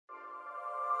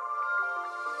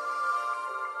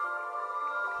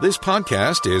This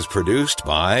podcast is produced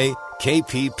by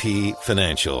KPP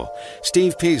Financial.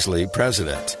 Steve Peasley,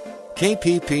 President.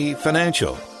 KPP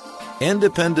Financial.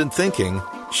 Independent thinking,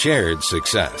 shared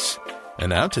success. And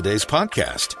now today's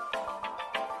podcast.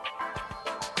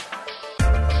 Good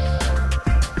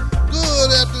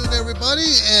afternoon,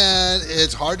 everybody. And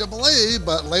it's hard to believe,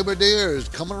 but Labor Day is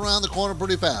coming around the corner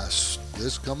pretty fast.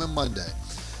 This coming Monday.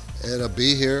 It'll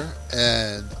be here,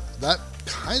 and that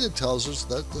kind of tells us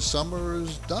that the summer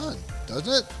is done,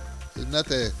 doesn't it? Isn't that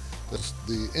the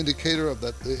indicator of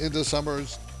that the end of summer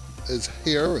is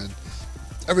here and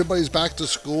everybody's back to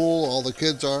school? All the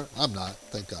kids are. I'm not,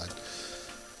 thank God.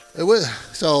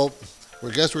 So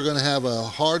I guess we're going to have a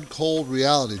hard, cold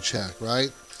reality check,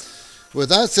 right? With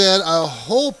that said, I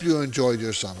hope you enjoyed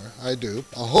your summer. I do.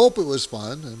 I hope it was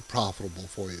fun and profitable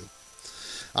for you.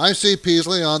 I'm Steve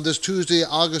Peasley. On this Tuesday,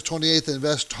 August 28th,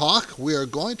 Invest Talk, we are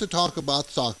going to talk about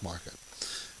the stock market,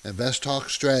 Invest Talk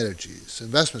strategies,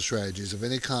 investment strategies of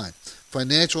any kind,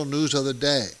 financial news of the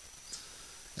day.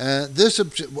 And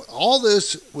all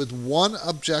this with one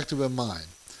objective in mind.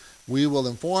 We will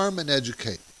inform and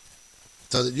educate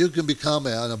so that you can become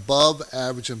an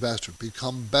above-average investor,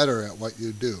 become better at what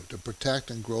you do to protect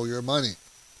and grow your money.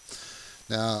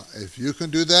 Now, if you can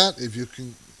do that, if you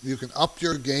can up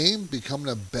your game,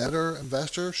 becoming a better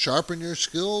investor, sharpen your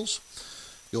skills,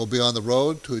 you'll be on the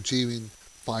road to achieving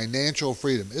financial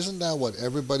freedom. Isn't that what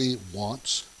everybody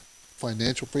wants?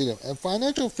 Financial freedom. And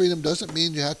financial freedom doesn't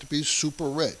mean you have to be super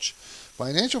rich.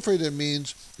 Financial freedom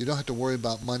means you don't have to worry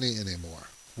about money anymore,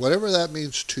 whatever that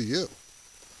means to you.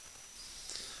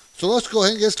 So let's go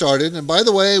ahead and get started. And by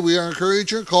the way, we are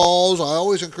encouraging your calls. I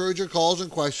always encourage your calls and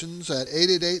questions at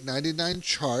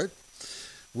 888-99-CHART.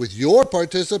 With your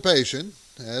participation,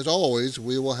 as always,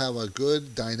 we will have a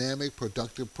good, dynamic,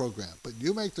 productive program. But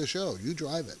you make the show. You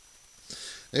drive it.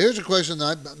 Now, here's a question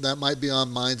that might be on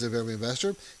minds of every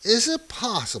investor. Is it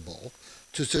possible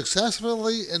to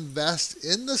successfully invest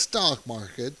in the stock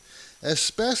market,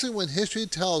 especially when history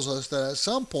tells us that at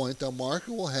some point the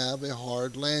market will have a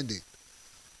hard landing?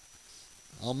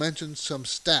 I'll mention some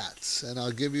stats, and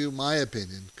I'll give you my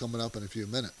opinion coming up in a few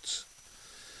minutes.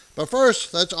 But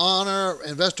first, let's honor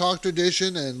Invest Talk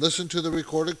tradition and listen to the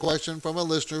recorded question from a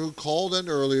listener who called in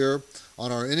earlier on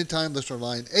our Anytime Listener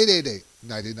line,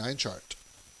 888-99-CHART.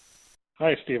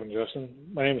 Hi, Steve and Justin.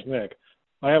 My name is Nick.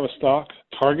 I have a stock,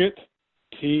 Target,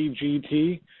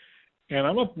 TGT, and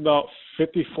I'm up about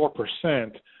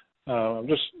 54%. I'm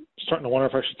just starting to wonder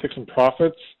if I should take some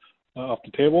profits off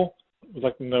the table. I'd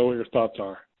like to know what your thoughts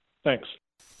are. Thanks.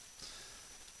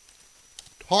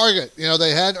 Target,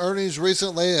 they had earnings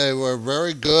recently. They were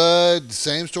very good.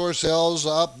 Same-store sales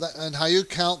up. And how you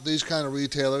count these kind of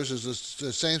retailers is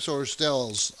the same-store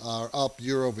sales are up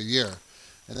year over year.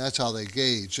 And that's how they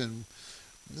gauge. And,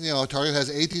 Target has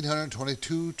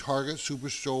 1,822 Target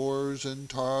superstores and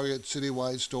Target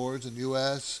citywide stores in the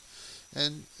U.S.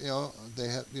 And, they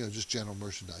have, just general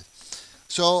merchandise.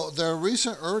 So their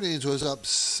recent earnings was up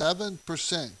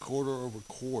 7% quarter over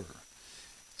quarter.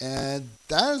 And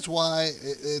that is why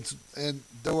and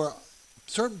there were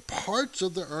certain parts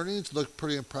of the earnings looked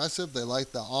pretty impressive. They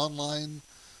liked the online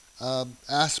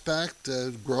aspect,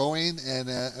 growing,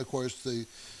 and of course the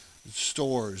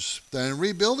stores. Then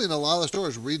rebuilding a lot of the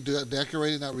stores,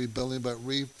 redecorating, not rebuilding, but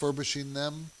refurbishing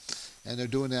them, and they're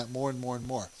doing that more and more and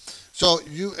more. So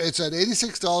it's at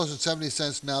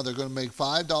 $86.70 now. They're going to make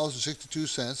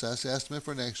 $5.62. That's the estimate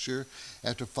for next year,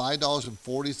 after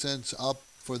 $5.40 up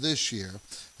for this year,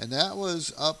 and that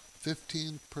was up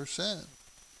 15%.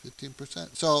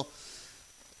 So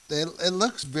it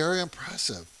looks very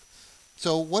impressive.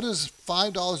 So what does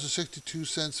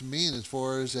 $5.62 mean as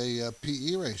far as a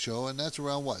PE ratio? And that's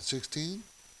around what, 16?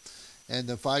 And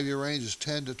the 5-year range is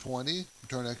 10 to 20.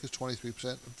 Return on equity is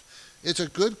 23%. It's a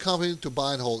good company to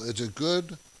buy and hold. It's a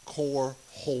good core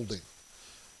holding.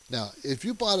 Now, if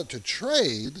you bought it to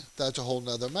trade, that's a whole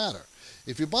nother matter.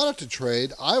 If you bought it to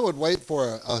trade, I would wait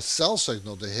for a sell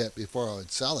signal to hit before I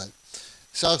would sell it.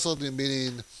 Sell signal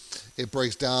meaning it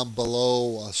breaks down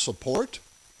below support.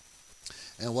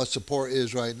 And what support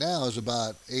is right now is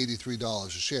about $83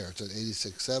 a share. It's at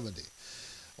 $86.70.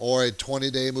 Or a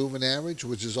 20-day moving average,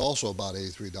 which is also about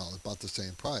 $83, about the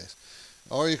same price.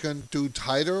 Or you can do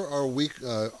tighter or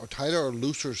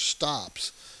looser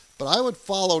stops. But I would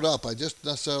follow it up. I just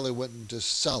necessarily wouldn't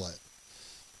just sell it.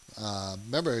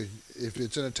 Remember, if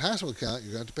it's in a taxable account,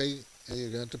 you're going to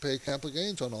pay capital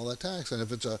gains on all that tax. And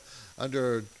if it's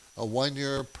under a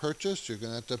 1-year purchase, you're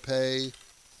going to have to pay,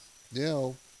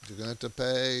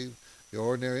 the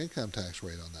ordinary income tax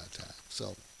rate on that tax.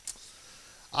 So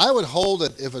I would hold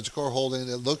it if it's core holding.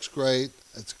 It looks great.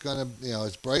 It's gonna,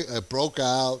 it broke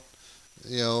out.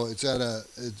 It's at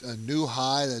a new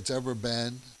high that's ever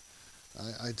been.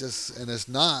 And it's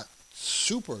not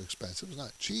super expensive. It's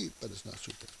not cheap, but it's not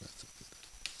super expensive.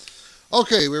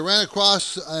 Okay, we ran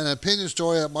across an opinion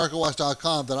story at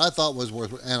MarketWatch.com that I thought was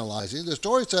worth analyzing. The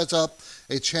story sets up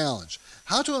a challenge: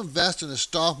 how to invest in a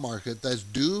stock market that's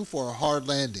due for a hard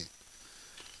landing.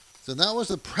 So that was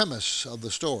the premise of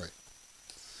the story.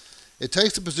 It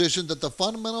takes the position that the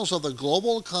fundamentals of the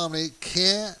global economy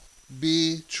can't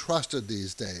be trusted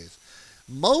these days.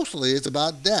 Mostly it's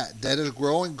about debt. Debt is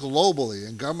growing globally,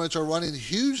 and governments are running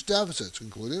huge deficits,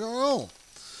 including our own,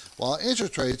 while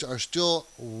interest rates are still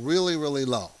really, really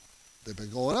low. They've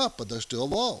been going up, but they're still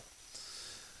low.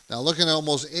 Now, looking at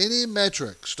almost any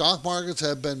metric, stock markets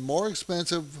have been more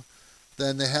expensive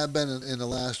than they have been in the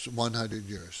last 100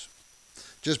 years.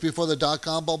 Just before the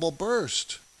dot-com bubble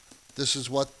burst, this is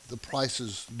what the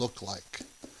prices look like.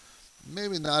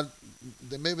 Maybe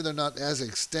they're not as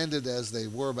extended as they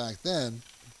were back then,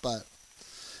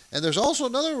 and there's also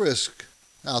another risk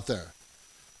out there.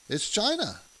 It's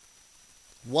China.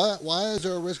 Why is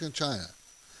there a risk in China?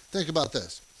 Think about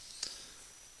this.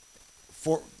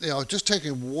 Just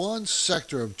taking one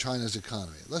sector of China's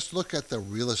economy, let's look at the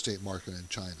real estate market in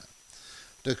China.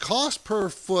 The cost per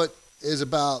foot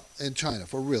in China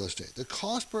for real estate. The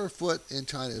cost per foot in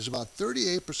China is about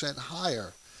 38%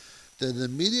 higher than the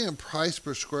median price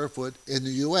per square foot in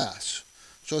the U.S.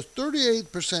 So it's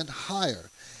 38% higher.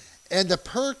 And the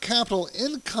per capita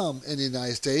income in the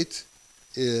United States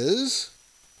is,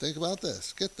 think about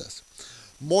this, get this,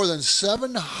 more than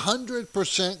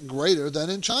 700% greater than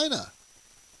in China.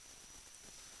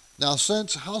 Now,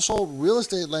 since household real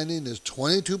estate lending is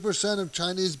 22% of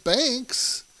Chinese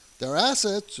banks, their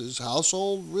assets is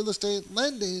household real estate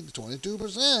lending,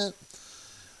 22%,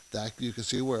 that you can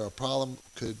see where a problem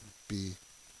could be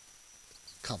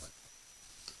coming.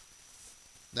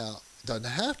 Now, it doesn't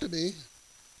have to be,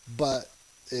 but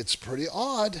it's pretty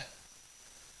odd.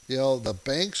 The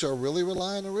banks are really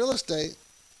relying on real estate.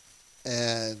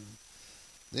 And,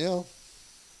 now,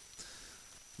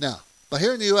 but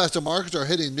here in the U.S., the markets are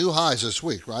hitting new highs this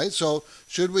week, right? So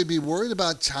should we be worried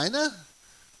about China?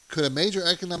 Could a major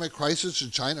economic crisis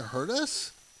in China hurt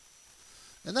us?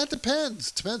 And that depends.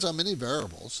 It depends on many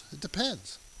variables. It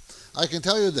depends. I can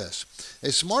tell you this.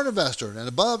 A smart investor and an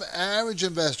above average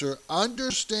investor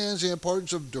understands the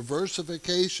importance of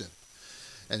diversification.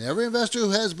 And every investor who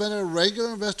has been a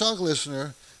regular InvestTalk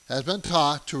listener has been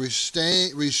taught to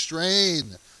restrain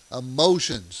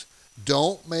emotions.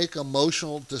 Don't make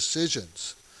emotional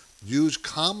decisions. Use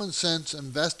common sense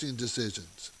investing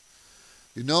decisions.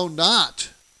 You know not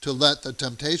to let the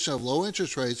temptation of low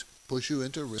interest rates push you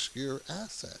into riskier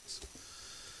assets.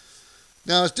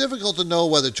 Now, it's difficult to know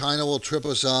whether China will trip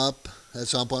us up at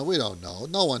some point. We don't know.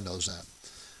 No one knows that.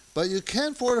 But you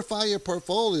can fortify your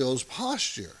portfolio's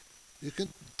posture. You can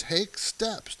take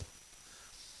steps.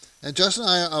 And Justin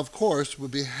and I, of course,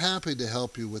 would be happy to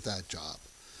help you with that job.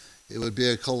 It would be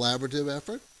a collaborative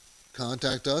effort.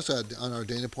 Contact us on our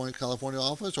Dana Point, California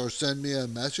office, or send me a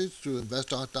message through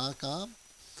investtalk.com.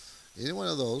 Any one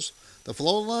of those. The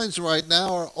phone lines right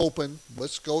now are open.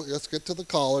 Let's get to the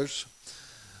callers.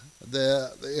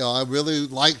 I really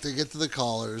like to get to the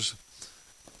callers.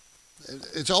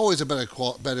 It's always a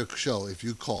better show if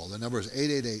you call. The number is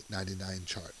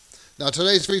 888-99-CHART. Now,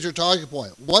 today's featured talking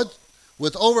point.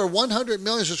 With over 100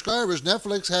 million subscribers,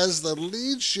 Netflix has the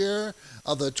lead share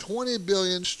of the 20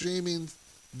 billion streaming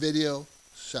video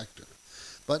sector.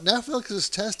 But Netflix is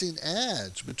testing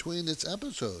ads between its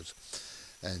episodes,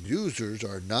 and users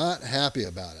are not happy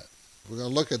about it. We're going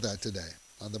to look at that today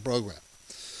on the program.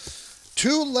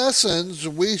 2 lessons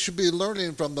we should be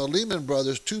learning from the Lehman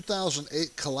Brothers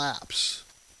 2008 collapse.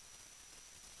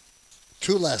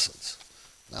 2 lessons.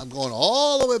 Now, I'm going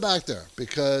all the way back there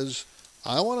because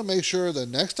I want to make sure that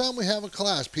next time we have a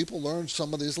class, people learn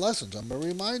some of these lessons. I'm going to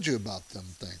remind you about them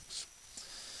things.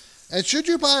 And should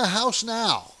you buy a house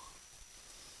now?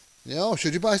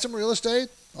 Should you buy some real estate,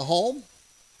 a home?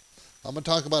 I'm going to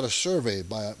talk about a survey of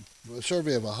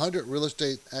 100 real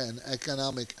estate and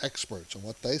economic experts and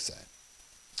what they say.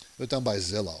 It was done by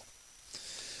Zillow.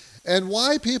 And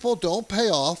why people don't pay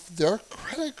off their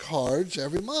credit cards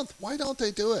every month. Why don't they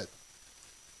do it?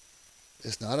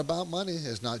 It's not about money.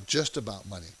 It's not just about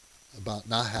money, about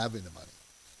not having the money.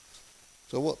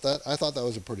 So I thought that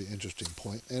was a pretty interesting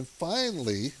point. And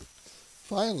finally,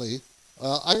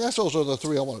 I guess those are the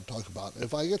 3 I want to talk about.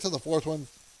 If I get to the 4th one,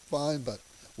 fine, but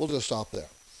we'll just stop there.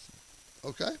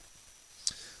 Okay?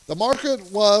 The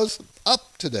market was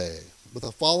up today with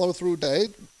a follow-through day.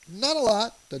 Not a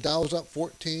lot. The Dow was up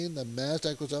 14, the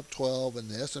Nasdaq was up 12, and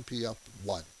the S&P up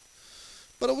 1.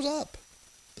 But it was up.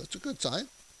 That's a good sign.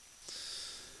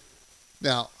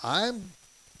 Now,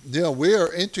 we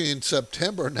are entering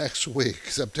September next week.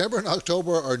 September and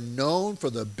October are known for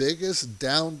the biggest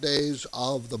down days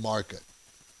of the market,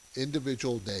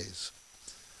 individual days.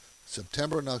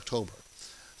 September and October.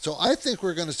 So I think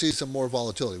we're going to see some more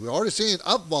volatility. We're already seeing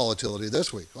up volatility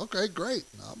this week. Okay, great.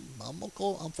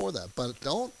 I'm for that. But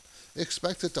don't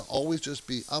expect it to always just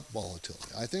be up volatility.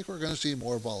 I think we're going to see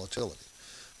more volatility.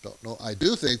 Don't know. I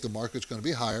do think the market's going to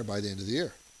be higher by the end of the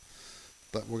year.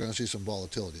 But we're going to see some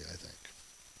volatility, I think.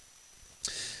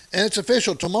 And it's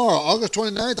official. Tomorrow, August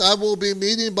 29th, I will be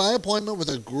meeting by appointment with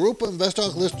a group of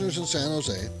InvestTalk listeners in San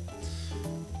Jose.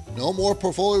 No more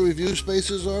portfolio review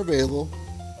spaces are available.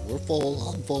 We're full.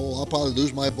 I'm full. I'll probably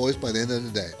lose my voice by the end of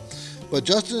the day. But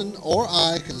Justin or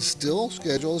I can still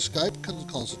schedule a Skype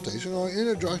consultation or an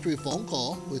introductory phone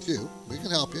call with you. We can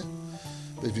help you.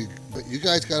 But you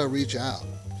guys got to reach out.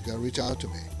 You got to reach out to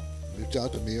me. Reach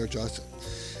out to me or Justin.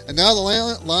 And now the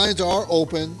lines are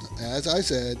open. As I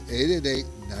said,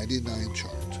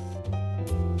 888-99-CHART.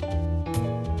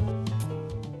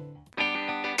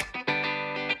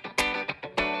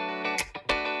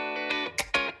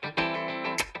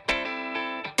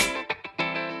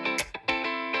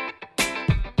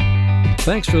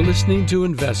 Thanks for listening to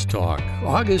Invest Talk.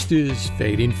 August is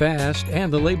fading fast,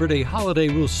 and the Labor Day holiday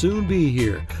will soon be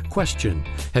here. Question: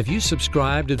 have you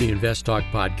subscribed to the Invest Talk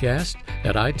podcast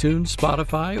at iTunes,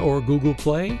 Spotify, or Google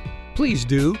Play? Please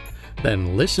do.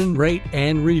 Then listen, rate,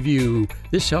 and review.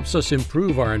 This helps us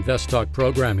improve our Invest Talk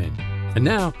programming. And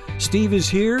now, Steve is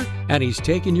here, and he's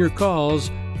taking your calls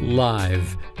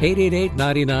live.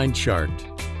 888-99-CHART.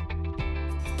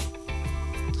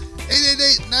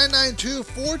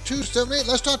 888-992-4278.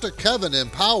 Let's talk to Kevin in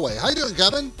Poway. How you doing,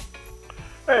 Kevin?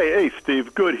 Hey,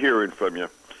 Steve. Good hearing from you.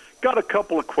 Got a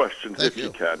couple of questions, if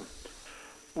you can.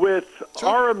 With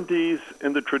RMDs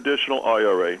in the traditional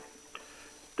IRA,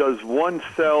 does one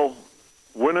sell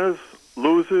winners,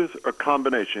 losers, or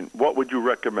combination? What would you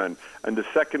recommend? And the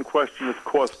second question is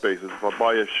cost basis. If I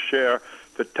buy a share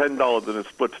for $10 and it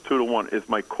splits 2-to-1, is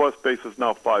my cost basis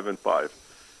now 5 and 5?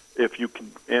 If you can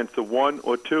answer one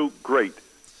or two, great.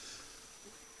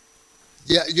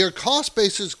 Yeah, your cost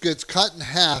basis gets cut in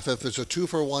half if it's a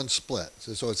 2-for-1 split.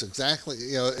 So it's exactly,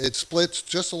 it splits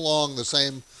just along the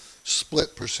same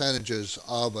split percentages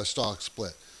of a stock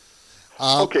split.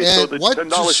 Okay, so the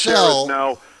 $10 share is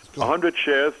now 100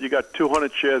 shares. You got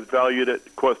 200 shares valued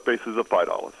at cost basis of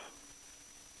 $5.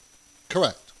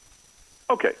 Correct.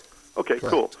 Okay,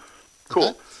 Correct.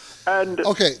 Cool.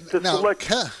 Okay. And now, select,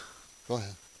 go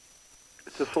ahead.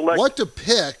 To select what to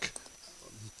pick.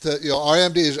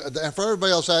 RMDs, and for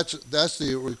everybody else, that's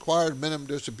the required minimum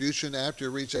distribution after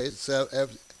you reach age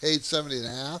 70 and a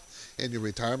half in your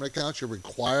retirement accounts. You're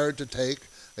required to take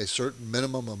a certain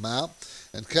minimum amount.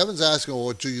 And Kevin's asking,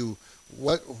 well,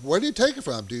 where do you take it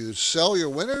from? Do you sell your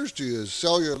winners? Do you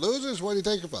sell your losers? Where do you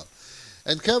take it from?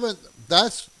 And Kevin,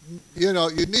 that's, you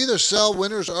neither sell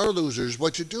winners or losers.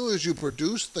 What you do is you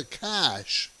produce the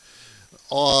cash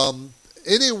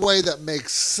any way that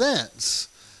makes sense.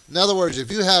 In other words,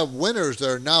 if you have winners that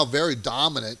are now very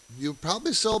dominant, you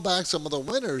probably sell back some of the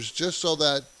winners just so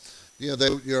that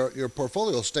your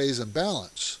portfolio stays in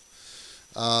balance.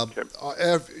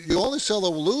 If you only sell the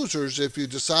losers if you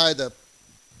decide that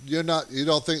you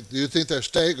think they're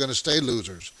going to stay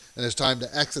losers and it's time to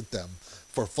exit them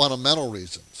for fundamental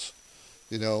reasons.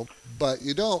 But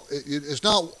you don't. It's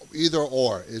not either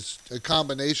or. It's a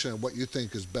combination of what you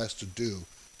think is best to do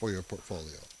for your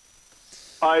portfolio.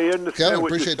 I understand Kevin, what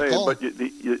you're saying, but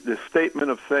the statement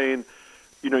of saying,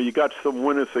 you got some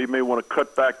winners, so you may want to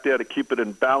cut back there to keep it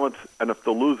in balance, and if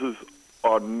the losers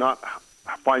are not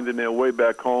finding their way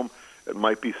back home, it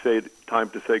might be time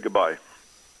to say goodbye.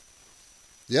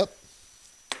 Yep.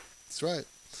 That's right.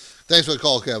 Thanks for the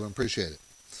call, Kevin. Appreciate it.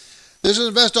 This is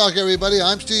Invest Talk, everybody.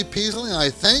 I'm Steve Peasley, and I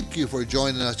thank you for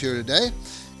joining us here today.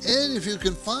 And if you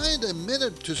can find a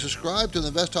minute to subscribe to the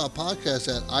Invest Talk podcast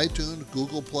at iTunes,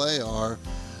 Google Play, or,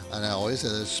 and I always say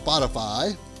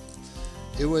Spotify,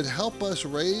 it would help us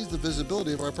raise the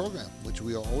visibility of our program, which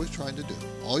we are always trying to do.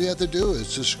 All you have to do is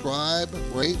subscribe,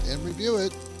 rate, and review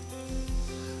it.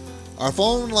 Our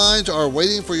phone lines are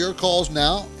waiting for your calls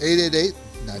now,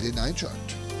 888-99-CHART.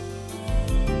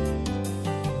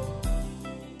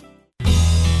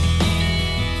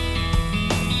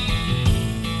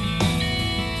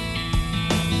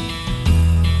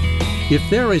 If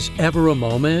there is ever a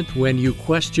moment when you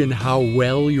question how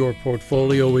well your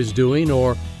portfolio is doing,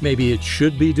 or maybe it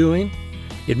should be doing,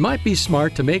 it might be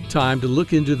smart to make time to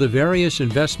look into the various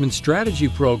investment strategy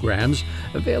programs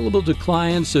available to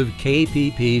clients of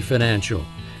KPP Financial.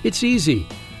 It's easy.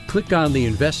 Click on the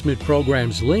investment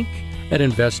programs link at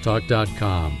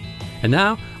investtalk.com. And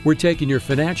now we're taking your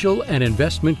financial and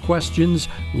investment questions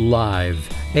live.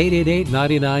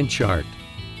 888-99-CHART.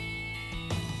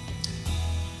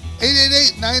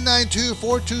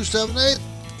 888-992-4278.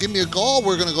 Give me a call.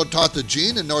 We're going to go talk to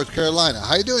Gene in North Carolina.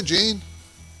 How you doing, Gene?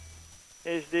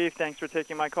 Hey, Steve. Thanks for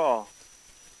taking my call.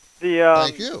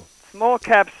 Thank you. Small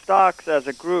cap stocks as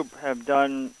a group have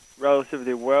done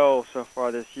relatively well so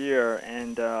far this year,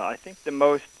 and I think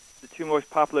the two most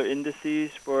popular indices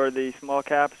for the small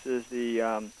caps is the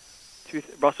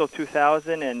Russell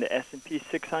 2000 and the S&P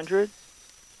 600.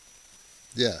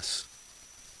 Yes.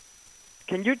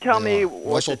 Can you tell me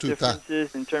what Russell the difference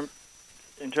is in terms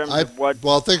of what?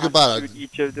 Well, think about it.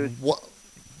 Each of those.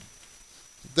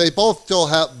 They both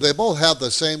have the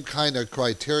same kind of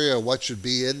criteria of what should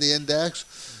be in the index,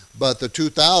 but the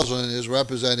 2000 is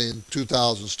representing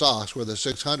 2,000 stocks, where the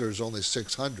 600 is only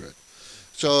 600.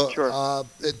 So Sure.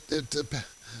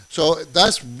 So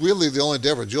that's really the only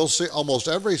difference. You'll see almost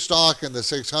every stock in the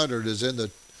 600 is in the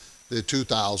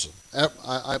 2,000.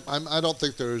 I don't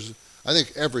think I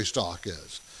think every stock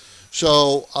is.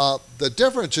 So the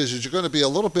difference is you're going to be a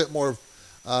little bit more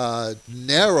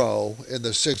narrow in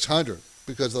the 600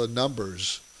 because of the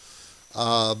numbers.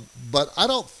 But I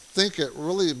don't think it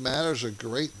really matters a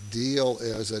great deal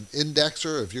as an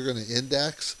indexer if you're going to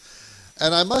index.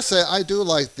 And I must say, I do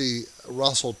like the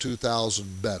Russell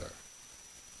 2000 better.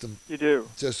 You do?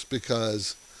 Just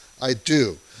because I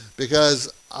do.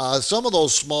 Because some of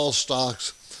those small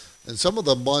stocks and some of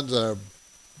the ones that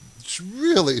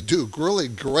really do really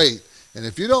great, and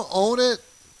if you don't own it,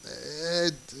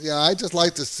 I just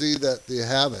like to see that you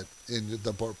have it in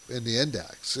the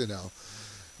index,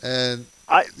 And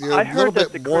I you're heard a little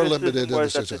that bit the more limited criticism in the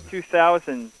was that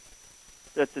 600.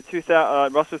 the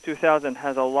 2000 Russell 2000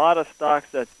 has a lot of stocks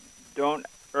that don't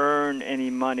earn any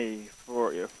money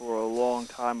for a long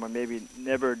time, or maybe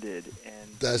never did,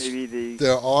 and maybe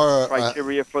the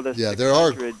criteria for the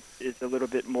 600 is a little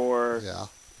bit more. Yeah.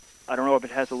 I don't know if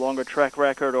it has a longer track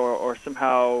record or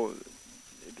somehow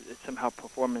it's somehow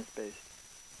performance based.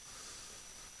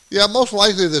 Yeah, most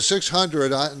likely the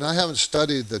 600, and I haven't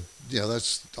studied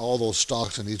that's all those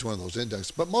stocks in each one of those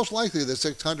indexes, but most likely the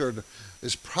 600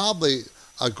 is probably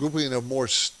a grouping of more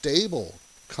stable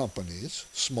companies,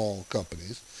 small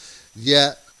companies,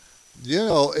 yet,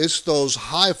 it's those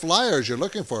high flyers you're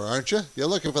looking for, aren't you? You're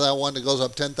looking for that one that goes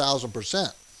up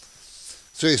 10,000%.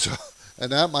 See,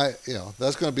 and that might,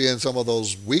 that's going to be in some of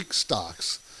those weak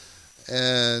stocks.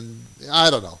 And I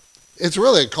don't know. It's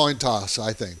really a coin toss,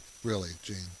 I think, really,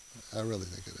 Gene. I really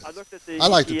think it is. I looked at the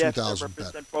like the ETFs 2000 that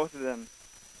represent better. both of them.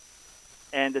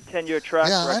 And the 10-year track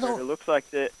record, it looks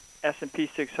like the S&P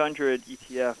 600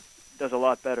 ETF does a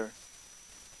lot better.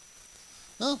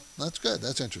 Oh, that's good.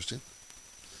 That's interesting.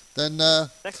 Then,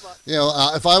 Thanks a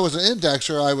lot. if I was an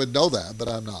indexer, I would know that, but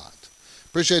I'm not.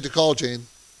 Appreciate the call, Gene.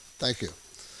 Thank you.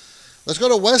 Let's go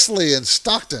to Wesley in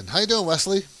Stockton. How you doing,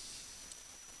 Wesley?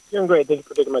 Doing great. Thank you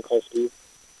for taking my call, Steve.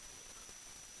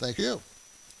 Thank you.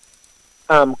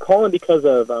 I'm calling because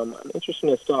of I'm interested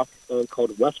in a stock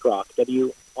called WestRock,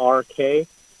 WRK.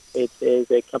 It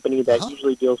is a company that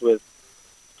usually deals with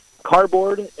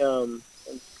cardboard, and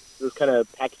those kind of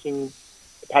packaging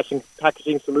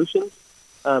solutions.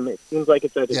 It seems like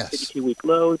it's at a 52-week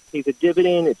low. It pays a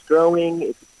dividend. It's growing.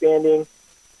 It's expanding.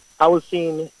 I was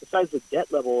seeing, besides the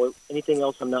debt level, anything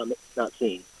else I'm not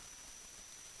seeing.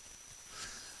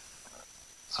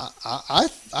 I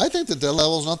think the debt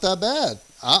level is not that bad.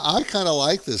 I kind of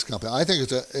like this company. I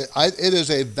think it is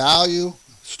a value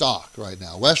stock right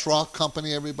now. WestRock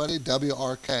Company, everybody,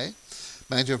 WRK,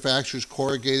 manufactures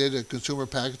corrugated and consumer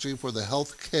packaging for the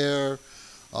healthcare,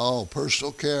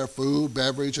 personal care, food,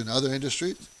 beverage, and other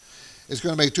industries. It's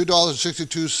going to make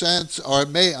 $2.62, or it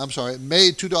made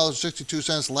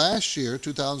 $2.62 last year,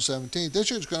 2017.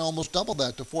 This year it's going to almost double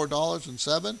that to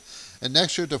 $4.07, and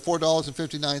next year to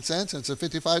 $4.59, and it's a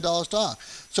 $55 stock.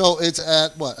 So it's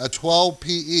at, a 12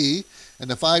 PE, and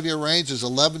the 5-year range is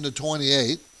 11 to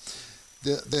 28.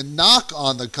 The knock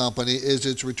on the company is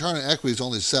its return on equity is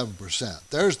only 7%.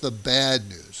 There's the bad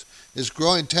news. It's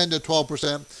growing 10 to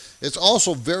 12%. It's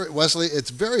also it's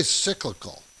very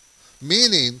cyclical,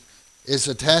 meaning it's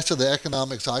attached to the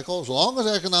economic cycle. As long as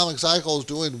the economic cycle is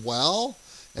doing well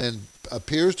and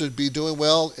appears to be doing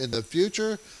well in the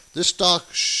future, this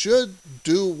stock should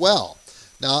do well.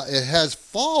 Now, it has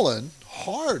fallen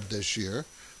hard this year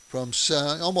from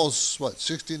almost,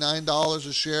 $69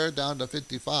 a share down to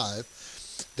 $55.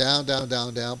 down.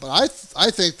 But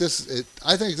I think this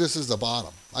is the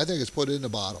bottom. I think it's put in the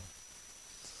bottom,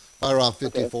 right around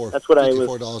 54. Okay. That's what $54. I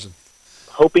was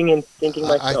hoping and thinking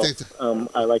myself. I think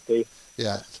I like the.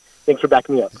 Yeah. Thanks for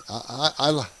backing me up.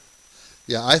 I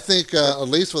think at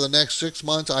least for the next 6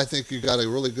 months, I think you got a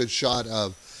really good shot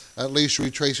of at least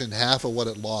retracing half of what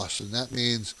it lost, and that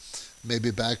means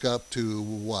maybe back up to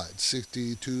what,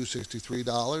 $62,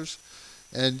 $63,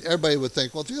 and everybody would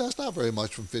think, well, gee, that's not very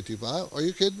much from 55. Are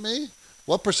you kidding me?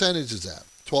 What percentage is that?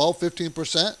 12,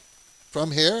 15%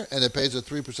 from here, and it pays a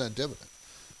 3% dividend.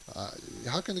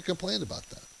 How can you complain about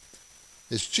that?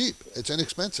 It's cheap. It's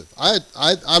inexpensive. I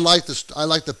like this. I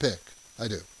like the pick. I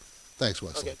do. Thanks,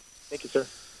 Wesley. Okay. Thank you, sir.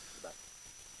 Bye.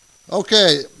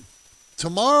 Okay.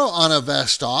 Tomorrow on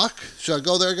Investtalk. Should I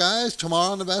go there, guys?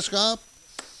 Tomorrow on Investtalk?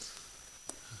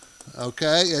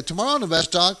 Okay. Yeah, tomorrow on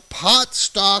Investtalk, pot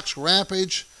stocks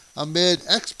rampage amid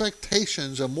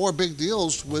expectations of more big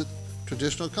deals with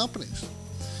traditional companies.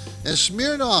 And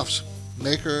Smirnoff's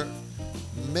maker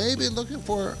may be looking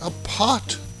for a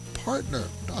pot partner.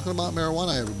 Talking about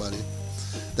marijuana, everybody.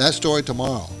 That story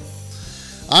tomorrow.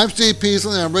 I'm Steve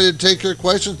Peasley, and I'm ready to take your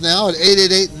questions now at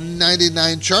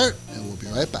 888-99-CHART, and we'll be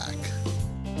right back.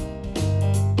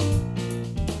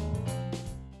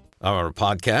 Our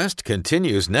podcast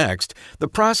continues next. The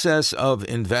process of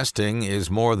investing is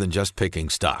more than just picking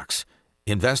stocks.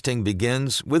 Investing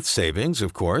begins with savings,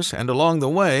 of course, and along the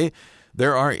way,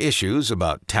 there are issues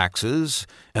about taxes,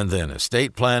 and then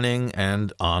estate planning,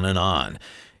 and on and on.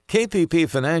 KPP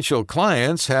Financial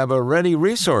clients have a ready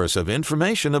resource of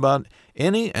information about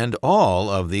any and all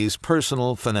of these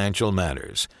personal financial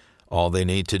matters. All they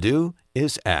need to do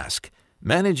is ask.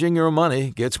 Managing your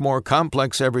money gets more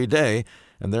complex every day,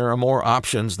 and there are more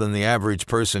options than the average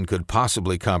person could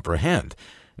possibly comprehend.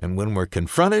 And when we're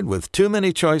confronted with too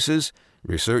many choices,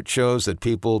 research shows that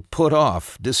people put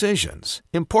off decisions,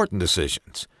 important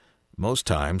decisions. Most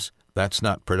times, that's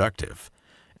not productive.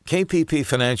 KPP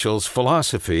Financial's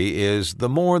philosophy is the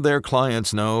more their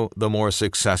clients know, the more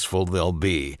successful they'll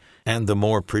be, and the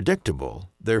more predictable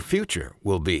their future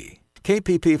will be.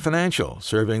 KPP Financial,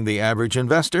 serving the average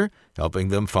investor, helping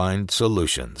them find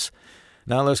solutions.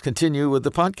 Now let's continue with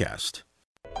the podcast.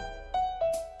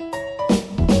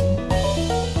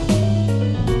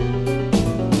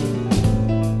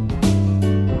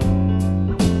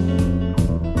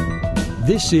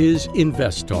 This is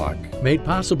InvestTalk, made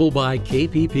possible by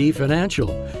KPP Financial.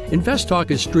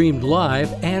 InvestTalk is streamed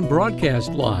live and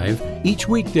broadcast live each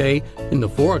weekday in the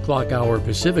 4 o'clock hour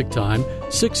Pacific Time,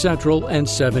 6 Central, and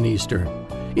 7 Eastern.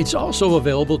 It's also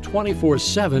available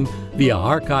 24/7 via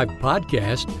archived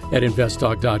podcast at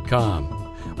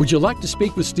investtalk.com. Would you like to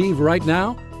speak with Steve right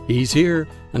now? He's here,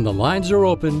 and the lines are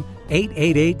open,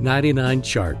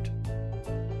 888-99-CHART.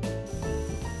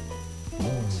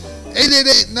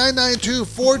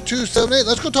 888-992-4278.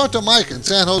 Let's go talk to Mike in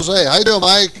San Jose. How you doing,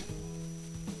 Mike?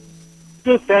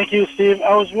 Good, thank you, Steve.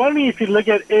 I was wondering if you look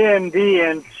at AMD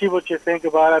and see what you think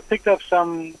about it. I picked up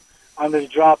some on this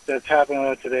drop that's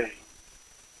happening today.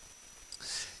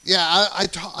 Yeah,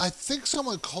 I think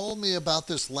someone called me about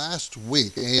this last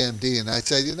week, AMD, and I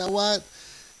said, you know what?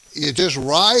 You just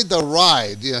ride the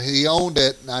ride. You know, he owned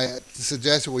it, and I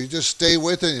suggested, well, you just stay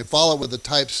with it and follow it with a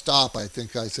type stop, I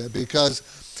think I said, because,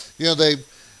 you know, they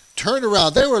turned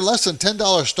around. They were less than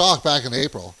 $10 stock back in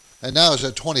April, and now it's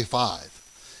at $25.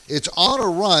 It's on a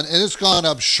run, and it's gone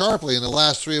up sharply in the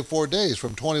last 3 or 4 days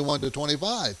from 21 to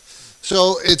 25.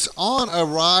 So it's on a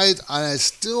ride, and it's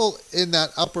still in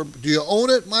that upper. Do you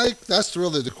own it, Mike? That's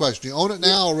really the question. You own it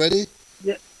now already?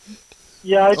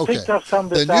 Yeah, I picked up some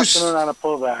this afternoon on a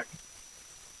pullback.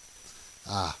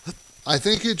 I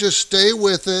think you just stay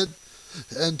with it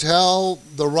until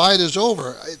the ride is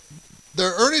over.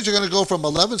 Their earnings are going to go from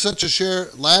 11 cents a share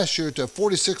last year to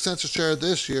 46 cents a share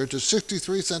this year to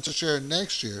 63 cents a share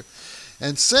next year.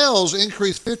 And sales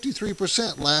increased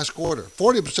 53% last quarter,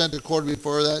 40% the quarter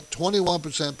before that,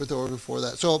 21% the quarter before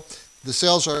that. So the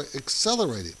sales are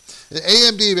accelerating.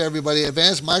 AMD, everybody,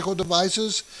 Advanced Micro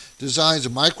Devices, designs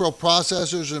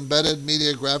microprocessors, embedded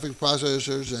media graphic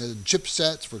processors, and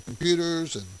chipsets for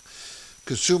computers and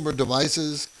consumer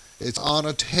devices. It's on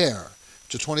a tear.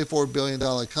 It's a $24 billion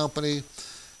company,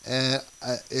 and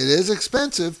it is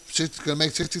expensive. It's going to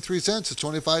make 63 cents. It's a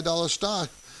 $25 stock.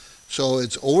 So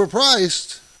it's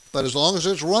overpriced, but as long as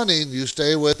it's running, you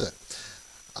stay with it.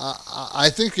 I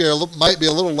think you might be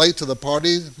a little late to the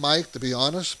party, Mike, to be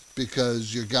honest,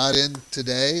 because you got in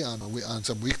today on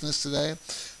some weakness today.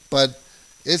 But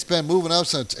it's been moving up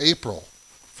since April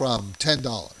from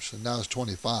 $10, and now it's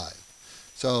 $25.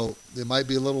 So it might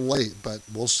be a little late, but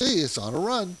we'll see. It's on a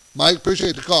run. Mike,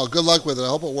 appreciate the call. Good luck with it. I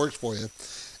hope it works for you.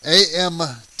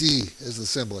 AMD is the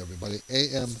symbol, everybody.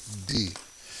 AMD.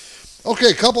 Okay,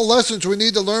 a couple lessons we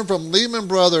need to learn from Lehman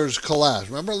Brothers collapse.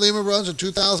 Remember Lehman Brothers in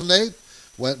 2008?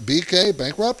 Went BK,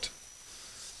 bankrupt?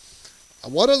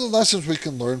 What are the lessons we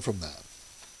can learn from that?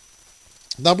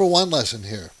 Number one lesson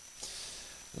here,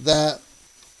 that,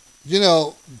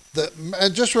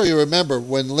 and just so you remember,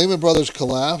 when Lehman Brothers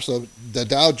collapsed, the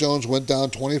Dow Jones went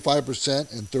down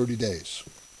 25% in 30 days.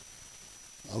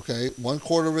 Okay,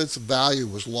 1/4 of its value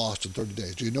was lost in 30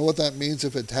 days. Do you know what that means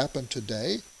if it happened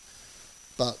today?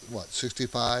 About,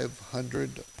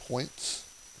 6,500 points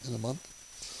in a month?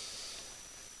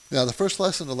 Now, the first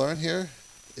lesson to learn here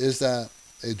is that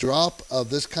a drop of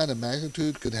this kind of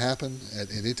magnitude could happen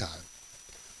at any time.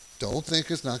 Don't think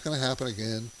it's not going to happen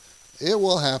again. It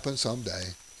will happen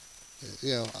someday.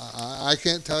 I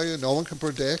can't tell you. No one can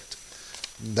predict.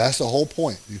 That's the whole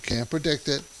point. You can't predict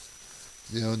it.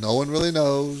 No one really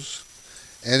knows.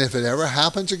 And if it ever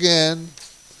happens again,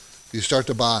 you start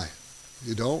to buy.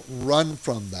 You don't run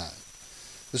from that.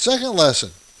 The second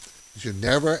lesson is you're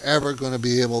never, ever going to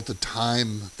be able to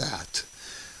time that.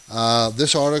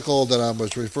 This article that I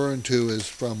was referring to is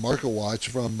from MarketWatch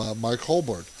from Mark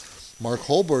Holbert. Mark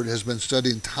Holbert has been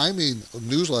studying timing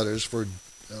newsletters for,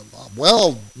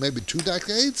 maybe 2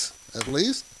 decades at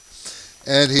least.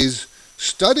 And he's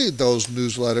studied those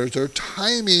newsletters. They're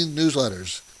timing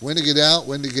newsletters, when to get out,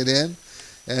 when to get in.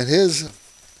 And his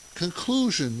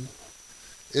conclusion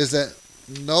is that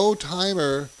no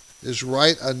timer is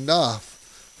right enough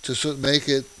to make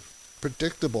it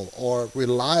predictable or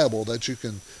reliable that you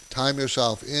can time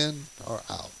yourself in or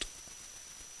out.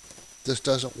 This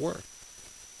doesn't work.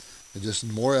 It's just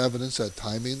more evidence that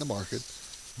timing the market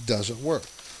doesn't work.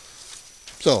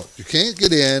 So you can't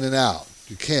get in and out.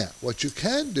 You can't. What you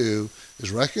can do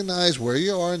is recognize where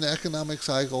you are in the economic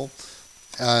cycle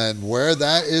and where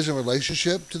that is in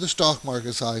relationship to the stock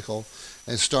market cycle,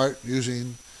 and start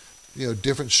using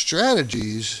different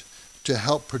strategies to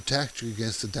help protect you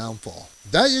against the downfall.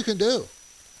 That you can do.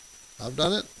 I've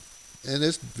done it, and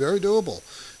it's very doable.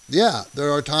 Yeah,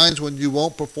 there are times when you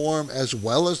won't perform as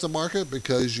well as the market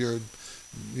because you're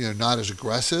not as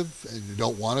aggressive and you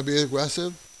don't want to be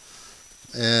aggressive,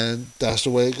 and that's the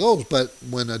way it goes. But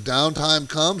when a downtime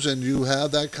comes and you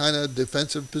have that kind of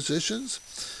defensive positions,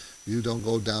 you don't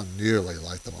go down nearly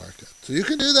like the market. So you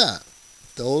can do that.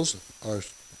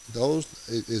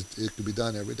 It can be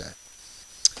done every day.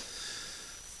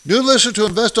 New listeners to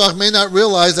InvestTalk may not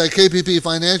realize that KPP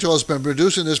Financial has been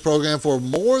producing this program for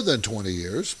more than 20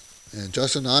 years, and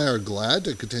Justin and I are glad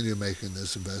to continue making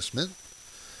this investment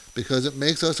because it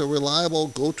makes us a reliable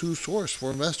go-to source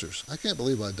for investors. I can't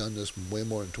believe I've done this way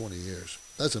more than 20 years.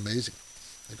 That's amazing.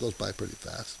 It goes by pretty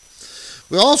fast.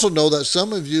 We also know that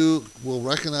some of you will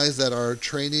recognize that our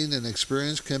training and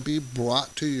experience can be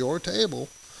brought to your table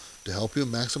to help you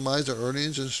maximize the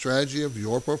earnings and strategy of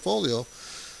your portfolio.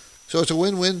 So it's a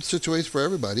win-win situation for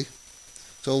everybody.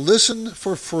 So listen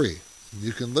for free.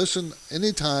 You can listen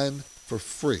anytime for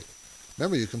free.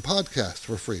 Remember, you can podcast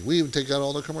for free. We even take out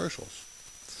all the commercials.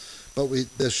 But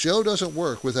the show doesn't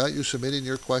work without you submitting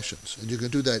your questions, and you can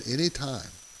do that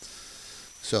anytime.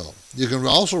 So you can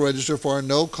also register for our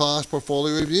no-cost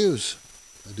portfolio reviews.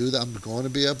 I do that. I'm going to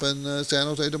be up in San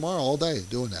Jose tomorrow all day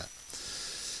doing that.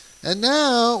 And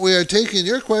now we are taking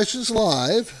your questions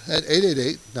live at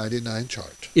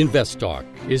 888-99-CHART. InvestTalk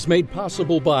is made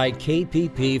possible by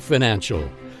KPP Financial,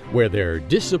 where their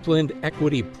disciplined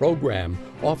equity program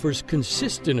offers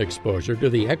consistent exposure to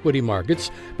the equity markets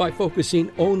by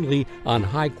focusing only on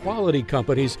high-quality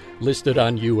companies listed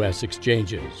on U.S.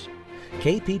 exchanges.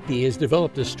 KPP has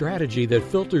developed a strategy that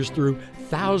filters through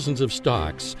thousands of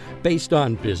stocks based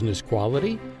on business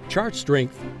quality, chart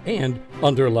strength, and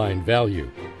underlying value.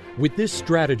 With this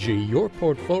strategy, your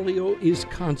portfolio is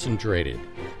concentrated,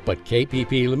 but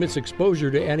KPP limits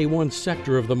exposure to any one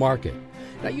sector of the market.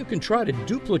 Now, you can try to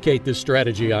duplicate this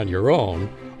strategy on your own,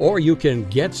 or you can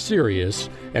get serious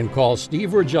and call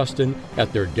Steve or Justin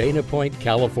at their Dana Point,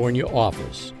 California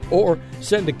office, or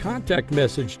send a contact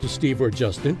message to Steve or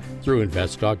Justin through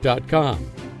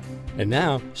investtalk.com. And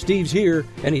now, Steve's here,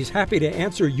 and he's happy to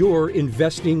answer your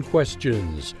investing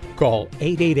questions. Call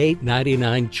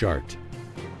 888-99-CHART.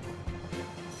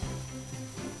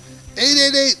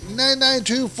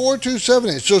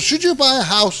 888-992-4278. So should you buy a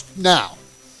house now?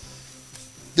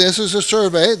 This is a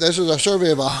survey. This is a survey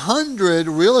of 100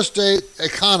 real estate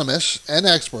economists and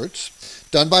experts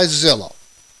done by Zillow.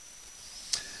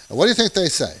 And what do you think they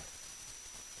say?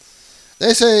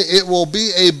 They say it will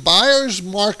be a buyer's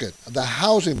market. The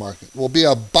housing market will be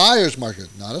a buyer's market,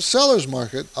 not a seller's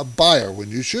market, a buyer,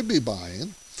 when you should be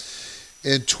buying,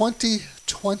 in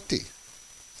 2020.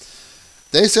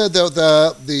 They said that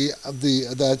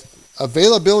that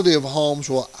availability of homes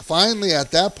will finally,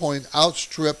 at that point,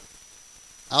 outstrip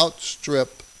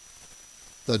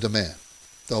the demand.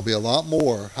 There'll be a lot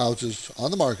more houses on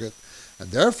the market,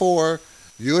 and therefore,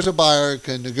 you as a buyer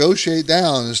can negotiate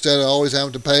down instead of always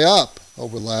having to pay up.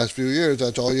 Over the last few years,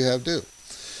 that's all you have to do.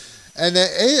 And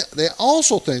they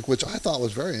also think, which I thought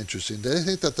was very interesting, they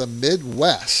think that the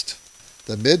Midwest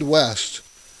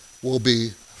will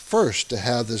be first to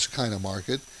have this kind of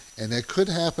market, and it could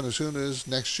happen as soon as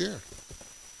next year,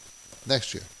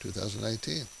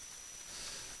 2019.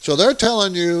 So they're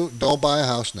telling you, don't buy a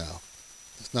house now.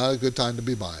 It's not a good time to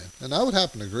be buying. And I would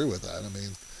happen to agree with that. I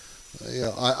mean,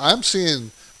 I'm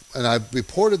seeing, and I've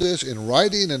reported this in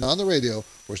writing and on the radio,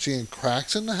 we're seeing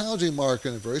cracks in the housing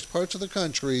market in various parts of the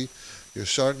country. You're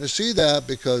starting to see that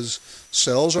because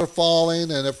sales are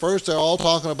falling, and at first they're all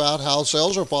talking about how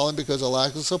sales are falling because of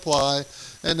lack of supply,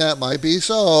 and that might be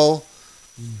so,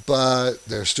 but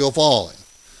they're still falling.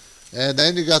 And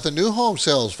then you got the new home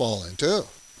sales falling too.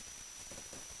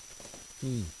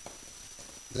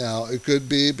 Now, it could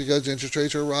be because interest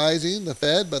rates are rising, the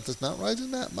Fed, but it's not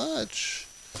rising that much.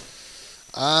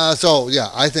 So, yeah,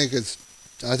 I think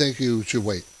you should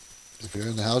wait. If you're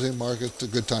in the housing market, it's a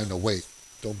good time to wait.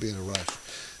 Don't be in a rush.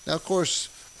 Now, of course,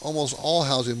 almost all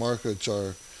housing markets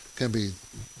are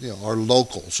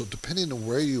local. So depending on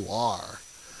where you are,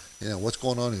 what's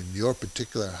going on in your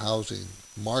particular housing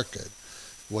market,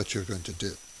 what you're going to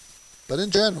do. But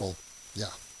in general, yeah,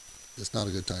 it's not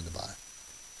a good time to buy.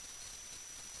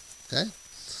 Okay?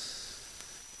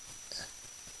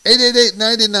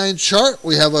 888-99-CHART.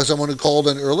 We have someone who called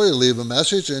in earlier to leave a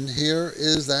message, and here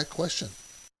is that question.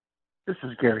 This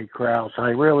is Gary Krause. I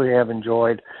really have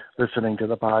enjoyed listening to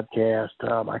the podcast.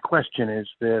 My question is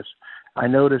this. I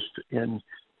noticed in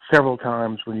several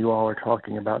times when you all are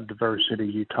talking about diversity,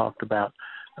 you talked about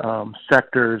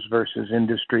sectors versus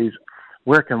industries.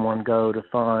 Where can one go to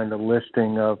find a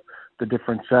listing of the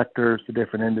different sectors, the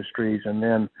different industries, and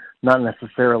then not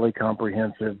necessarily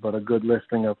comprehensive, but a good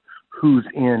listing of who's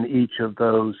in each of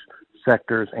those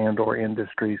sectors and or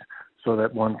industries so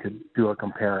that one could do a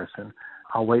comparison?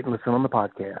 I'll wait and listen on the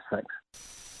podcast. Thanks.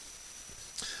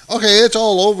 Okay, it's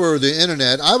all over the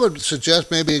internet. I would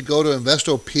suggest maybe go to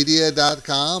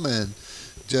Investopedia.com and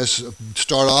just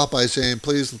start off by saying,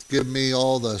 please give me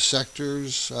all the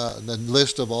sectors, the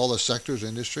list of all the sectors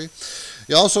industry.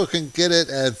 You also can get it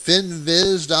at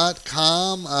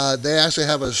Finviz.com. They actually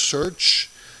have a search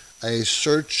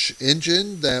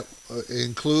engine that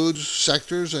includes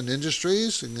sectors and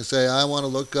industries. You can say, I want to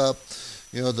look up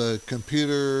the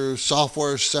computer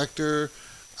software sector,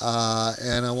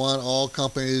 and I want all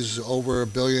companies over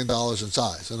 $1 billion in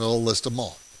size, and it'll list them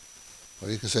all. Or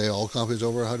you can say all companies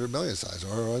over 100 million size,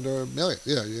 or under $1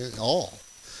 million. All.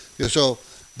 So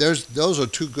those are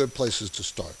two good places to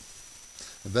start.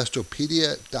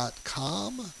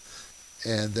 Investopedia.com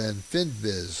and then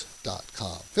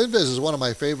Finviz.com. Finviz is one of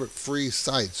my favorite free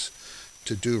sites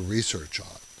to do research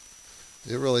on.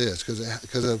 It really is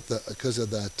because of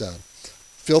that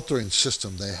filtering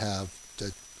system they have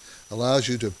that allows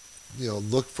you to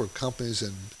look for companies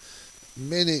and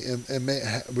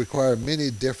require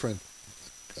many different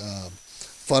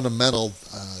fundamental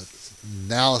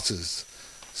analysis.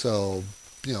 So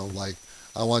like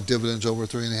I want dividends over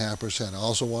 3.5%. I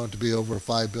also want it to be over a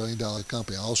 $5 billion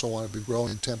company. I also want it to be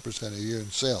growing 10% a year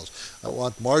in sales. I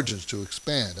want margins to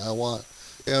expand. I want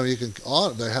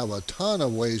they have a ton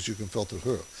of ways you can filter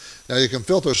through. Now you can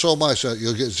filter so much that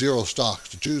you'll get zero stocks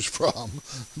to choose from,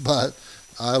 but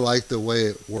I like the way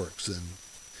it works, and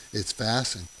it's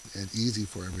fast and easy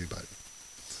for everybody.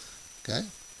 Okay?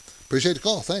 Appreciate the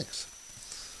call. Thanks.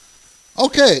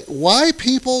 Okay, why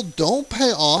people don't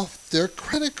pay off their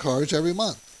credit cards every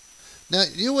month. Now,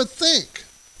 you would think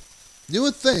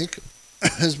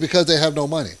it's because they have no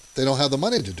money. They don't have the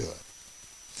money to do it.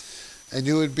 And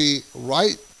you would be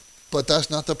right, but that's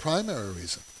not the primary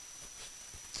reason.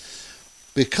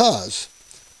 Because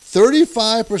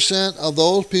 35% of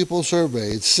those people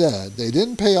surveyed said they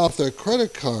didn't pay off their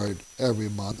credit card every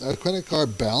month. Their credit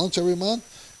card balance every month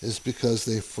is because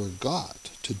they forgot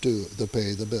to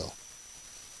pay the bill.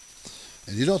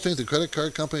 And you don't think the credit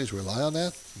card companies rely on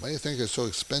that? Why do you think it's so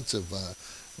expensive?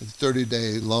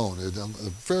 30-day loan. They're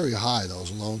very high.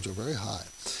 Those loans are very high.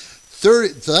 So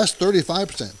that's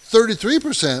 35%.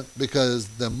 33% because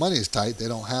the money is tight. They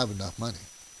don't have enough money.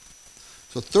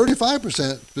 So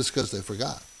 35% is because they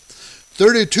forgot.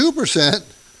 32%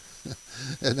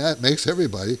 And that makes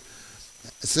everybody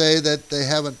say that they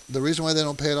haven't, the reason why they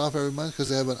don't pay it off every month is because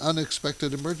they have an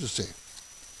unexpected emergency.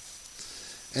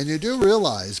 And you do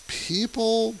realize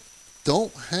people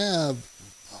don't have,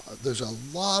 there's a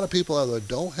lot of people out there that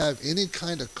don't have any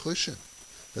kind of cushion.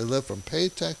 They live from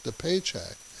paycheck to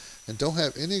paycheck and don't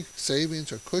have any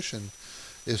savings or cushion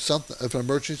if an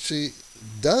emergency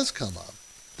does come up.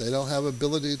 They don't have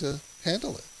ability to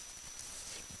handle it.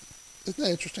 Isn't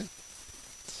that interesting?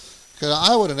 Because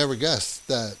I would have never guessed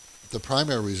that the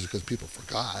primary reason is because people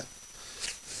forgot.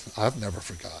 I've never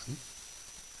forgotten,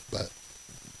 but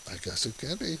I guess it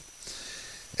can be.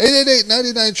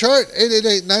 888-99-CHART,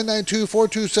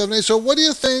 888-992-4278. So what do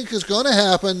you think is going to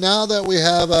happen now that we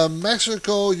have a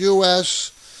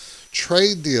Mexico-U.S.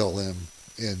 trade deal in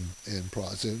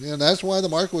process? And that's why the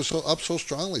market was up so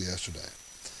strongly yesterday.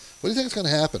 What do you think is going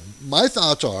to happen? My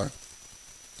thoughts are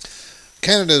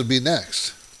Canada will be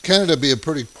next. Canada will be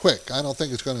pretty quick. I don't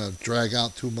think it's going to drag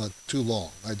out too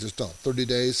long. I just don't. 30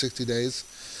 days, 60 days.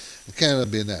 Canada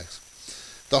will be next.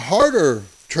 The harder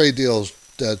trade deals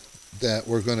that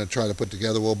we're going to try to put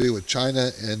together will be with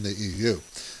China and the EU.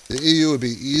 The EU would be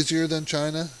easier than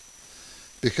China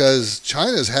because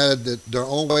China's had their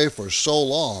own way for so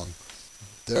long.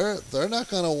 They're not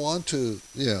going to want to,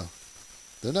 they're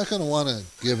not going to want to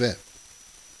give in.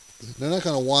 They're not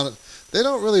going to want it. They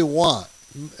don't really want.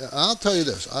 I will tell you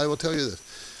this.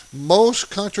 Most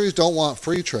countries don't want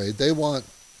free trade. They want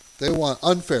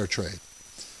unfair trade.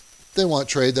 They want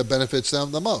trade that benefits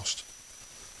them the most.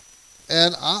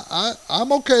 And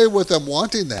I'm okay with them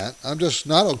wanting that. I'm just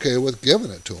not okay with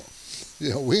giving it to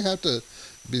them. We have to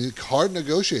be hard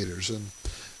negotiators. And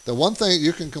the one thing,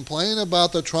 you can complain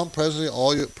about the Trump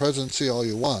presidency all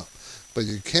you want, but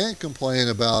you can't complain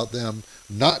about them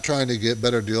not trying to get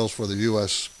better deals for the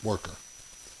U.S. worker.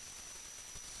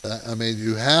 I mean,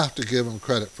 you have to give them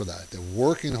credit for that. They're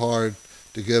working hard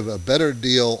to give a better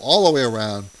deal all the way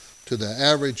around to the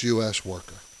average U.S.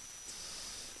 worker.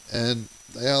 And,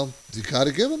 you got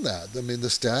to give them that. I mean, the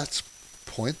stats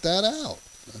point that out.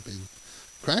 I mean,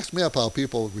 cracks me up how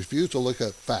people refuse to look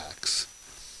at facts.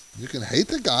 You can hate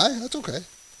the guy. That's okay.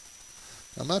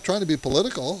 I'm not trying to be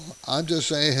political. I'm just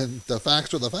saying the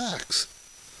facts are the facts.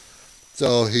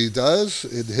 So he does,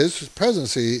 his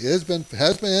presidency has been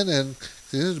and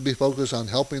continues to be focused on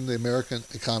helping the American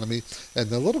economy and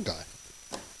the little guy.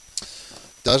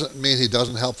 Doesn't mean he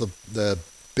doesn't help the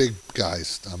big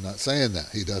guys. I'm not saying that.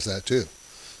 He does that too.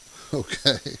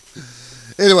 Okay.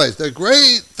 Anyways, the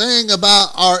great thing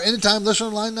about our anytime listener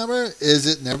line number is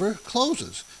it never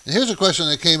closes. And here's a question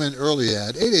that came in early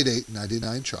at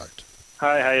 888-99-CHART.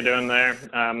 Hi, how you doing there?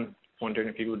 Wondering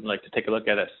if you would like to take a look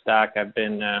at a stock I've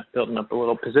been building up a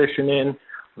little position in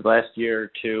the last year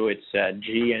or two. It's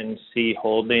GNC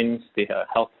Holdings, the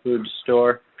health food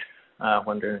store.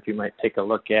 Wondering if you might take a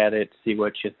look at it, see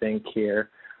what you think here.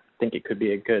 I think it could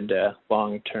be a good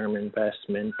long-term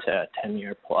investment,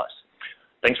 10-year plus.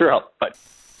 Thanks for your help. Bye.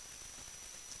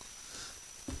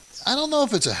 I don't know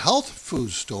if it's a health food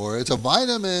store. It's a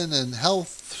vitamin and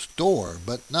health store,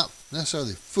 but not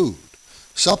necessarily food.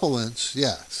 Supplements,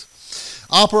 yes.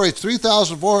 Operates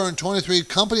 3,423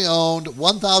 company-owned,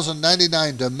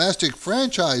 1,099 domestic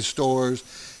franchise stores,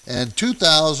 and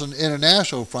 2,000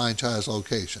 international franchise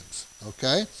locations.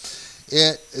 Okay?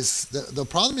 It is the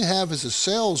problem you have is the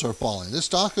sales are falling. This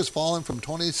stock is falling from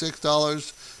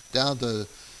 $26 down to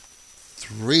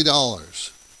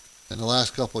 $3 in the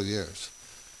last couple of years.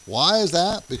 Why is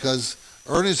that? Because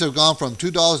earnings have gone from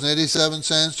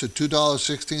 $2.87 to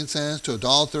 $2.16 to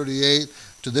 $1.38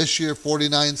 to this year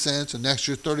 49 cents and next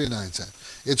year 39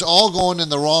 cents. It's all going in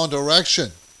the wrong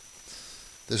direction.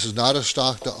 This is not a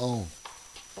stock to own.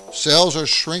 Sales are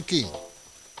shrinking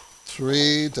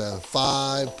 3 to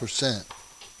 5%.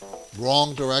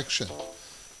 Wrong direction.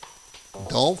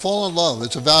 Don't fall in love.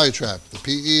 It's a value trap. The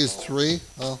PE is 3.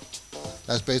 Well,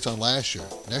 that's based on last year.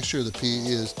 Next year the PE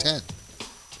is 10.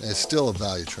 And it's still a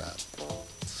value trap.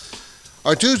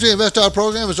 Our Tuesday Invest Out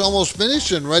program is almost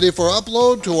finished and ready for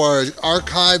upload to our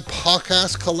archive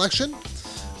podcast collection.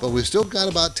 But we've still got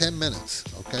about 10 minutes.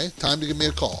 Okay? Time to give me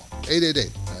a call.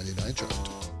 888-99-CHART.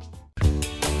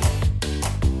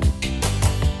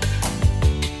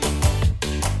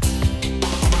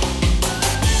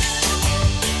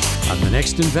 On the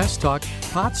next Invest Talk,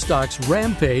 pot stocks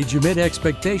rampage amid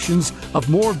expectations of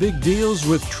more big deals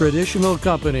with traditional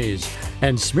companies.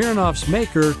 And Smirnoff's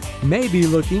maker may be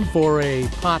looking for a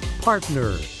pot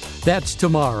partner. That's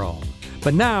tomorrow.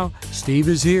 But now, Steve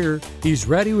is here. He's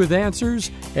ready with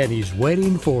answers, and he's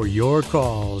waiting for your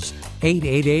calls.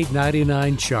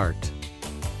 888-99-CHART.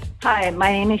 Hi,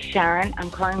 my name is Sharon. I'm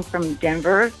calling from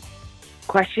Denver.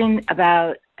 question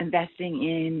about investing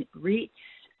in REITs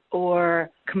or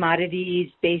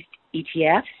commodities-based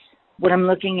ETFs. What I'm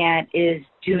looking at is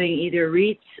doing either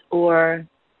REITs or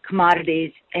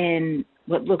commodities in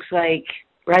what looks like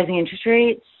rising interest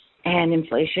rates and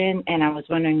inflation, and I was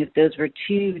wondering if those were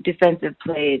two defensive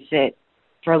plays that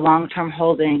for long-term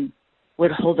holding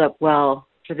would hold up well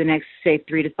for the next, say,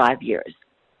 3 to 5 years.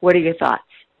 What are your thoughts?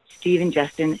 Steve and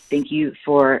Justin, thank you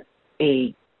for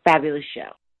a fabulous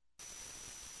show.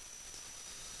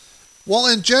 Well,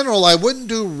 in general, I wouldn't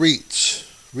do REITs,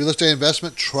 real estate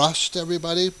investment trust,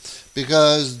 everybody,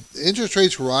 because interest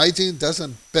rates rising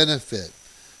doesn't benefit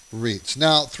REITs.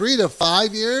 Now, 3 to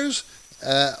 5 years,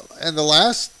 and the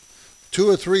last 2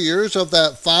 or 3 years of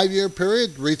that 5-year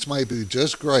period, REITs might be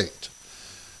just great.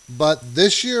 But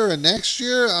this year and next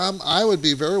year, I would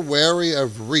be very wary of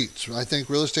REITs. I think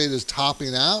real estate is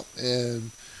topping out,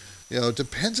 and it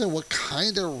depends on what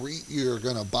kind of REIT you're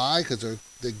going to buy, because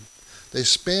they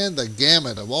span the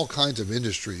gamut of all kinds of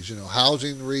industries.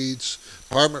 Housing REITs,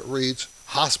 apartment REITs,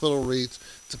 hospital REITs.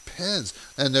 Depends.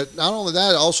 And not only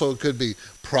that, also it could be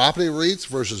property REITs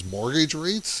versus mortgage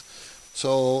REITs.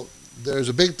 So there's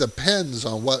a big depends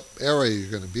on what area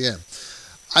you're going to be in.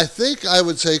 I think I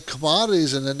would say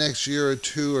commodities in the next year or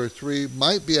 2 or 3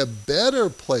 might be a better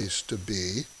place to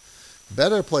be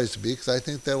because I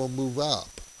think they will move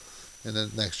up in the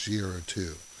next year or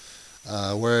 2.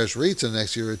 Whereas REITs in the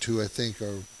next year or 2, I think,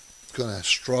 are going to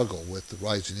struggle with the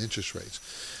rising interest rates.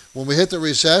 When we hit the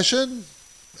recession,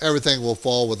 everything will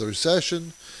fall with the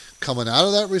recession. Coming out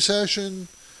of that recession,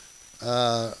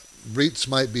 REITs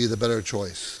might be the better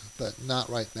choice, but not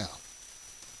right now.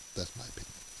 That's my opinion.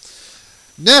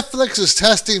 Netflix is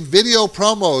testing video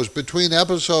promos between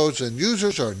episodes, and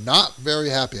users are not very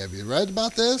happy. Have you read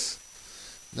about this?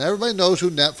 Now, everybody knows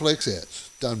who Netflix is.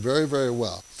 Done very, very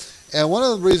well. And one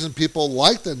of the reasons people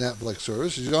like the Netflix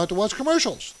service is you don't have to watch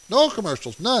commercials. No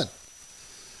commercials, none.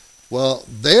 Well,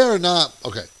 they are not,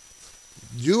 okay.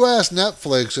 You ask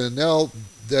Netflix and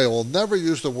they will never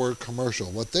use the word commercial.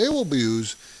 What they will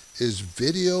use is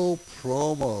video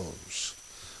promos,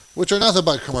 which are nothing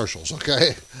but commercials,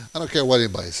 okay? I don't care what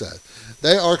anybody says.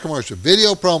 They are commercial.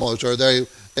 Video promos, or they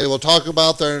will talk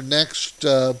about their next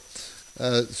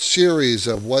series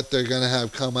of what they're going to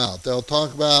have come out. They'll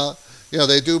talk about,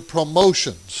 they do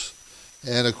promotions.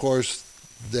 And, of course,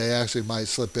 they actually might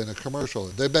slip in a commercial.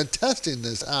 They've been testing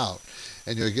this out,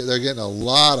 and they're getting a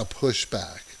lot of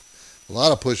pushback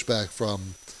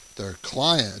from their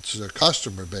clients, their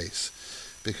customer base,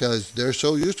 because they're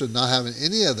so used to not having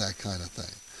any of that kind of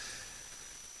thing.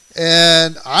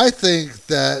 And I think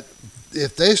that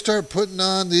if they start putting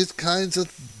on these kinds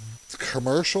of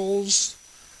commercials,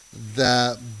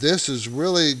 that this is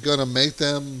really going to make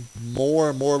them more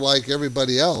and more like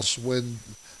everybody else, when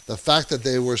the fact that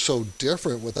they were so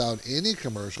different without any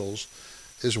commercials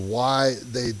is why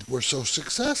they were so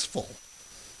successful.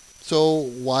 So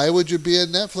why would you be a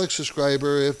Netflix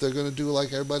subscriber if they're going to do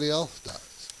like everybody else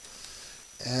does?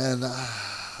 And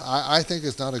I think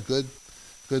it's not a good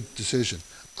decision.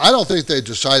 I don't think they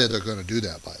decided they're going to do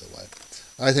that, by the way.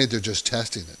 I think they're just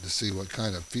testing it to see what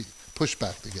kind of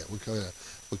pushback they get, what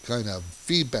kind of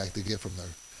feedback they get from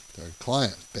their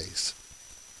client base.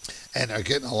 And they're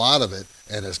getting a lot of it,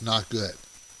 and it's not good.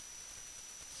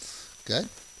 Okay?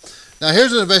 Now,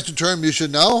 here's an investing term you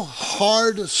should know: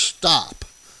 hard stop.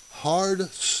 Hard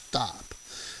stop.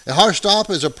 A hard stop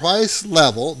is a price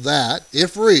level that,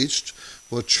 if reached,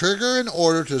 will trigger an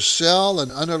order to sell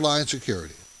an underlying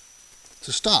security. It's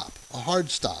a stop, a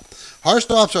hard stop. Hard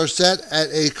stops are set at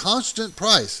a constant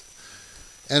price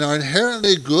and are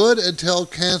inherently good until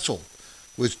canceled,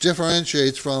 which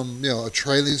differentiates from a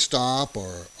trailing stop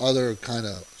or other kind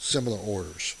of similar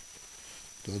orders.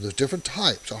 So there's different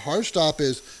types. A hard stop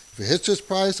is, if it hits this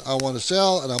price, I want to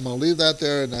sell, and I'm going to leave that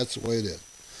there, and that's the way it is.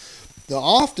 Now,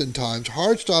 oftentimes,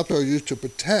 hard stops are used to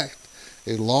protect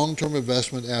a long-term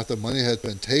investment after money has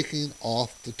been taken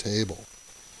off the table.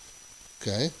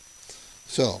 Okay?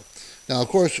 So, now, of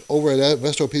course, over at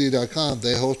Investopedia.com,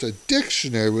 they host a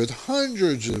dictionary with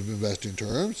hundreds of investing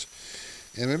terms.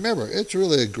 And remember, it's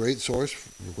really a great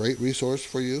resource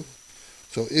for you.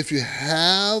 So if you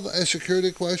have a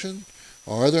security question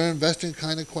or other investing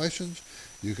kind of questions,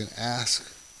 you can ask.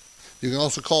 You can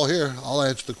also call here. I'll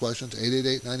answer the questions,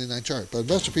 888-99-CHART. But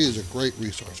Investopedia is a great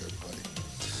resource, everybody.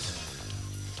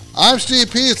 I'm Steve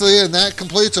Peasley, and that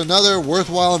completes another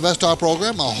Worthwhile Invest Talk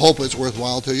program. I hope it's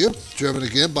worthwhile to you. Driven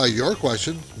again by your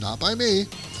question, not by me.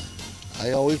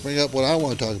 I always bring up what I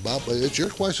want to talk about, but it's your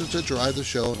questions that drive the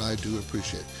show, and I do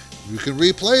appreciate it. You can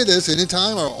replay this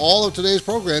anytime or all of today's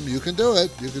program. You can do it.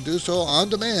 You can do so on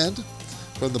demand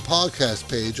from the podcast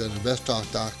page on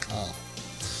investtalk.com.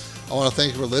 I want to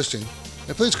thank you for listening.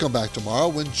 And please come back tomorrow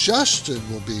when Justin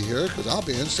will be here, because I'll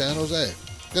be in San Jose.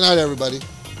 Good night, everybody.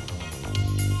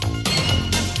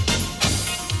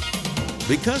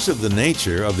 Because of the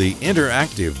nature of the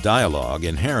interactive dialogue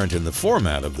inherent in the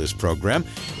format of this program,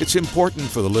 it's important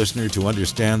for the listener to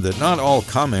understand that not all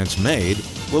comments made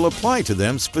will apply to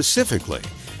them specifically.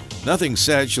 Nothing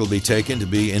said shall be taken to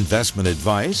be investment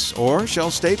advice, or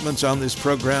shall statements on this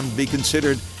program be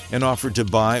considered an offer to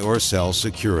buy or sell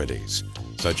securities.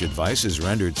 Such advice is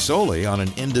rendered solely on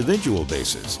an individual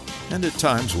basis, and at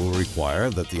times will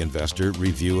require that the investor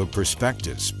review a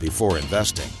prospectus before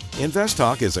investing.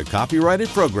 InvestTalk is a copyrighted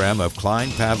program of Klein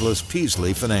Pavlis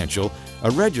Peasley Financial,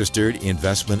 a registered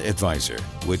investment advisor,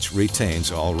 which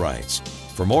retains all rights.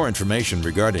 For more information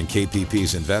regarding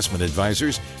KPP's investment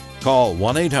advisors, call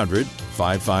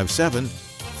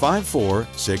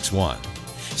 1-800-557-5461.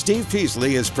 Steve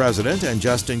Peasley is President and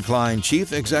Justin Klein,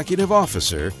 Chief Executive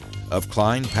Officer of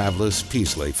Klein Pavlis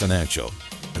Peasley Financial.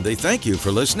 And they thank you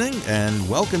for listening and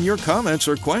welcome your comments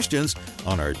or questions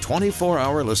on our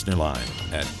 24-hour listener line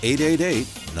at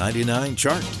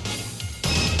 888-99-CHART.